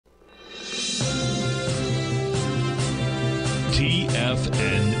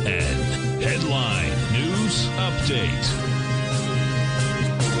TFNN. Headline News Update.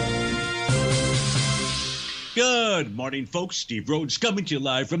 Good morning, folks. Steve Rhodes coming to you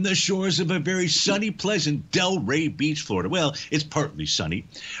live from the shores of a very sunny, pleasant Delray Beach, Florida. Well, it's partly sunny.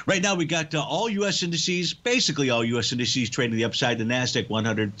 Right now, we got all U.S. indices, basically all U.S. indices trading the upside. The NASDAQ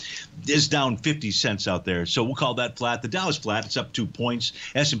 100 is down 50 cents out there, so we'll call that flat. The Dow is flat. It's up 2 points.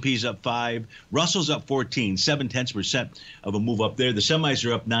 S&P's up 5. Russell's up 14, 0.7% of a move up there. The semis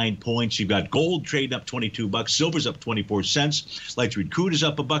are up 9 points. You've got gold trading up $22. Silver's up 24 cents. Light sweet crude is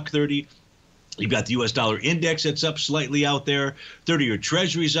up $1.30. You've got the U.S. dollar index that's up slightly out there. 30-year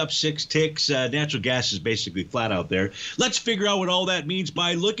Treasury's up 6 ticks. Natural gas is basically flat out there. Let's figure out what all that means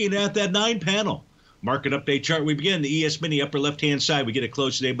by looking at that 9-panel market update chart. We begin the ES Mini upper left-hand side. We get it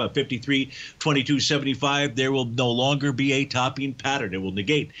close today about 53.2275. There will no longer be a topping pattern. It will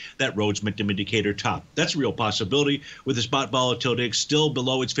negate that Rhodes Momentum Indicator top. That's a real possibility with the spot volatility still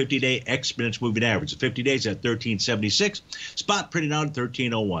below its 50-day exponential moving average. The 50 days at 1376. Spot printing out at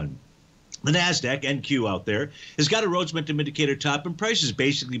 1301. The NASDAQ NQ out there has got a Rhodes Momentum Indicator top, and price has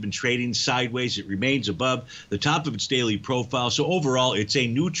basically been trading sideways. It remains above the top of its daily profile. So overall, it's a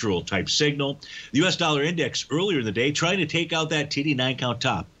neutral type signal. The U.S. dollar index earlier in the day trying to take out that TD9 count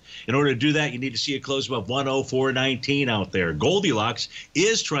top. In order to do that, you need to see a close above 104.19 out there. Goldilocks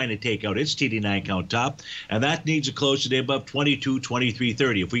is trying to take out its TD9 count top, and that needs a close today above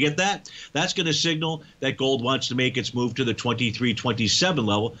 22.2330. If we get that, that's going to signal that gold wants to make its move to the 23.27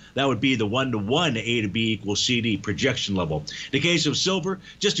 level. That would be the 1-to-1 A to B equals CD projection level. In the case of silver,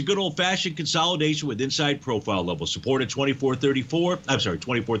 just a good old-fashioned consolidation with inside profile level. Support at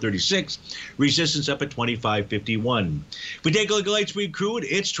 24.36. Resistance up at 25.51. If we take a look at light sweet crude,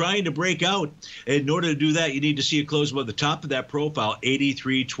 it's trying to break out. In order to do that, you need to see a close above the top of that profile,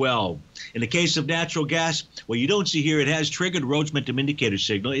 83.12. In the case of natural gas, well, you don't see here, it has triggered Rhodes Momentum Indicator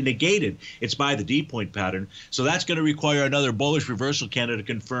signal. It negated its by the D point pattern. So that's going to require another bullish reversal candle to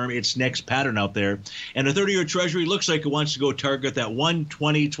confirm its next pattern out there. And the 30-year Treasury looks like it wants to go target that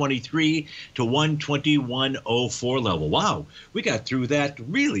 120.23 to 121.04 level. Wow, we got through that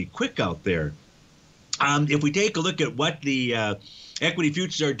really quick out there. If we take a look at what the equity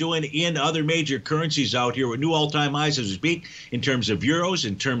futures are doing in other major currencies out here with new all-time highs as we speak in terms of euros,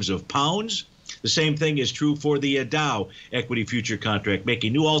 in terms of pounds. The same thing is true for the Dow equity future contract,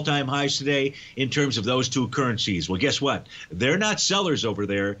 making new all-time highs today in terms of those two currencies. Well, guess what? They're not sellers over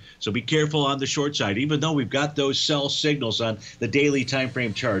there, so be careful on the short side. Even though we've got those sell signals on the daily time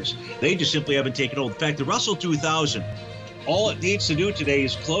frame charts, they just simply haven't taken hold. In fact, the Russell 2000, all it needs to do today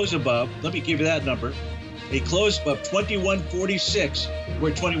is close above, let me give you that number, a close above 2146.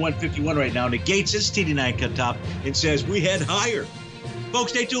 We're at 2151 right now. Negates its TD9 cut top and says we head higher.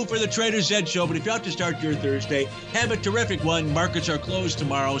 Folks, stay tuned for the Trader's Edge show. But if you're out to start your Thursday, have a terrific one. Markets are closed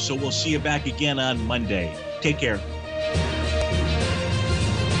tomorrow, so we'll see you back again on Monday. Take care.